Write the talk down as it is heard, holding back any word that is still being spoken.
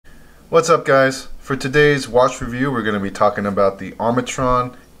What's up, guys? For today's watch review, we're going to be talking about the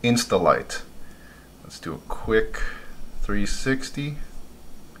Armitron Instalite. Let's do a quick 360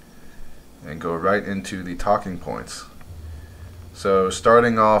 and go right into the talking points. So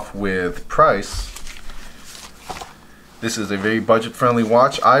starting off with price, this is a very budget-friendly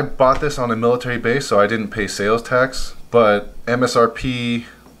watch. I bought this on a military base, so I didn't pay sales tax, but MSRP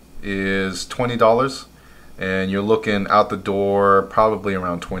is $20. And you're looking out the door probably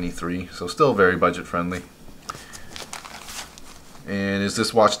around 23, so still very budget friendly. And is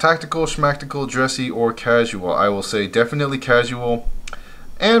this watch tactical, schmactical, dressy, or casual? I will say definitely casual,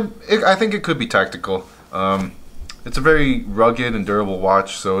 and I think it could be tactical. It's a very rugged and durable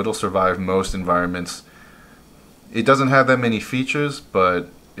watch, so it'll survive most environments. It doesn't have that many features, but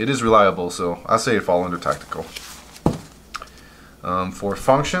it is reliable, so I'll say it falls under tactical. For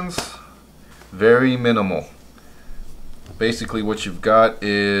functions, very minimal. Basically what you've got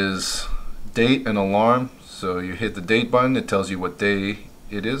is date and alarm. So you hit the date button, it tells you what day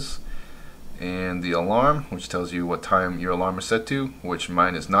it is, and the alarm, which tells you what time your alarm is set to, which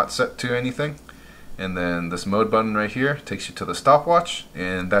mine is not set to anything. And then this mode button right here takes you to the stopwatch,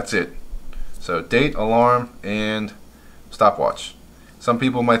 and that's it. So date, alarm, and stopwatch. Some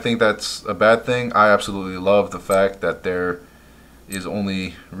people might think that's a bad thing. I absolutely love the fact that there is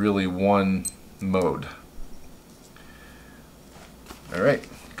only really one mode. Alright,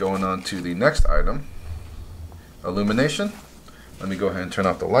 going on to the next item, illumination. Let me go ahead and turn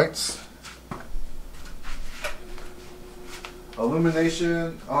off the lights.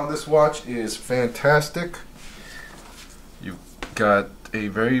 Illumination on this watch is fantastic. You've got a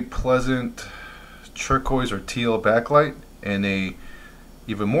very pleasant turquoise or teal backlight and a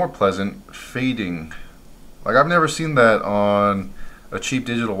even more pleasant fading. Like, I've never seen that on a cheap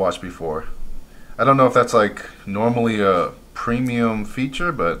digital watch before. I don't know if that's like normally a premium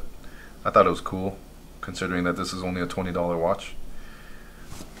feature, but I thought it was cool considering that this is only a $20 watch.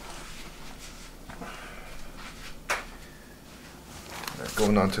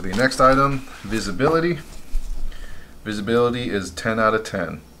 Going on to the next item, visibility. Visibility is 10 out of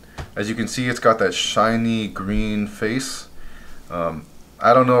 10. As you can see, it's got that shiny green face. I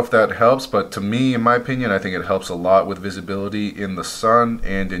don't know if that helps, but to me, in my opinion, I think it helps a lot with visibility in the sun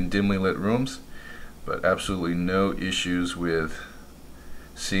and in dimly lit rooms. But absolutely no issues with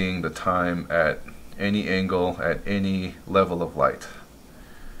seeing the time at any angle, at any level of light.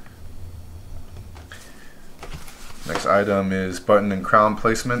 Next item is button and crown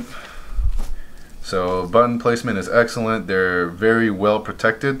placement. So button placement is excellent. They're very well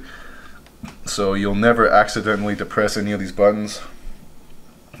protected, so you'll never accidentally depress any of these buttons.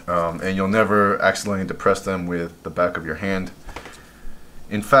 And you'll never accidentally depress them with the back of your hand.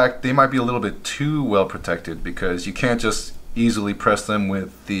 In fact, they might be a little bit too well protected because you can't just easily press them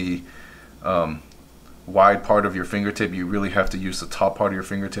with the wide part of your fingertip. You really have to use the top part of your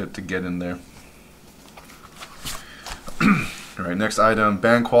fingertip to get in there. Alright, next item,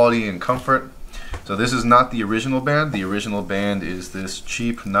 band quality and comfort. So this is not the original band. The original band is this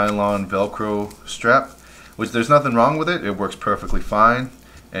cheap nylon Velcro strap, which there's nothing wrong with it. It works perfectly fine,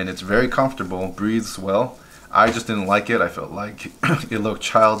 and it's very comfortable, breathes well. I just didn't like it. I felt like it looked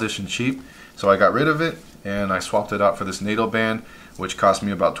childish and cheap, so I got rid of it and I swapped it out for this NATO band, which cost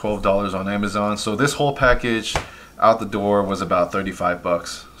me about $12 on Amazon. So this whole package out the door was about 35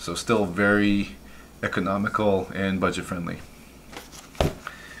 bucks. So still very economical and budget friendly.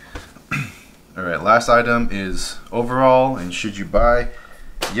 Alright, last item is overall and should you buy.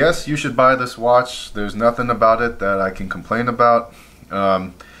 Yes, you should buy this watch. There's nothing about it that I can complain about.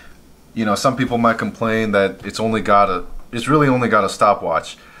 You know, some people might complain that it's really only got a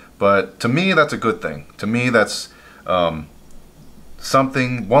stopwatch, but to me that's a good thing. To me that's one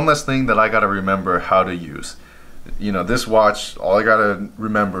less thing that I gotta remember how to use. You know, this watch, all I gotta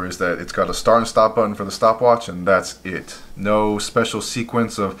remember is that it's got a start and stop button for the stopwatch, and that's it. No special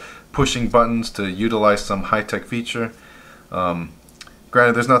sequence of pushing buttons to utilize some high-tech feature.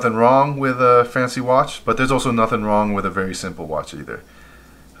 Granted, there's nothing wrong with a fancy watch, but there's also nothing wrong with a very simple watch either.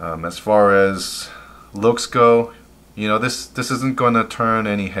 As far as looks go, you know, this isn't going to turn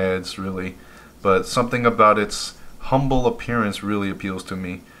any heads really, but something about its humble appearance really appeals to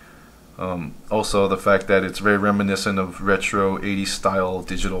me. Also, the fact that it's very reminiscent of retro 80s style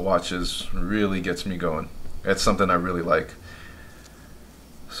digital watches really gets me going. It's something I really like.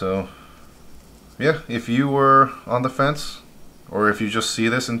 So, yeah, if you were on the fence, or if you just see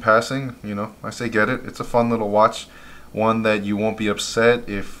this in passing, you know, I say get it. It's a fun little watch. One that you won't be upset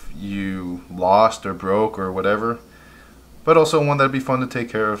if you lost or broke or whatever, but also one that'd be fun to take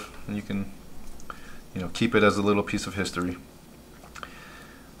care of, and you can, you know, keep it as a little piece of history.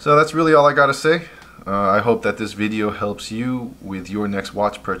 So that's really all I gotta say. I hope that this video helps you with your next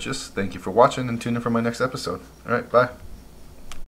watch purchase. Thank you for watching, and tune in for my next episode. Alright, bye.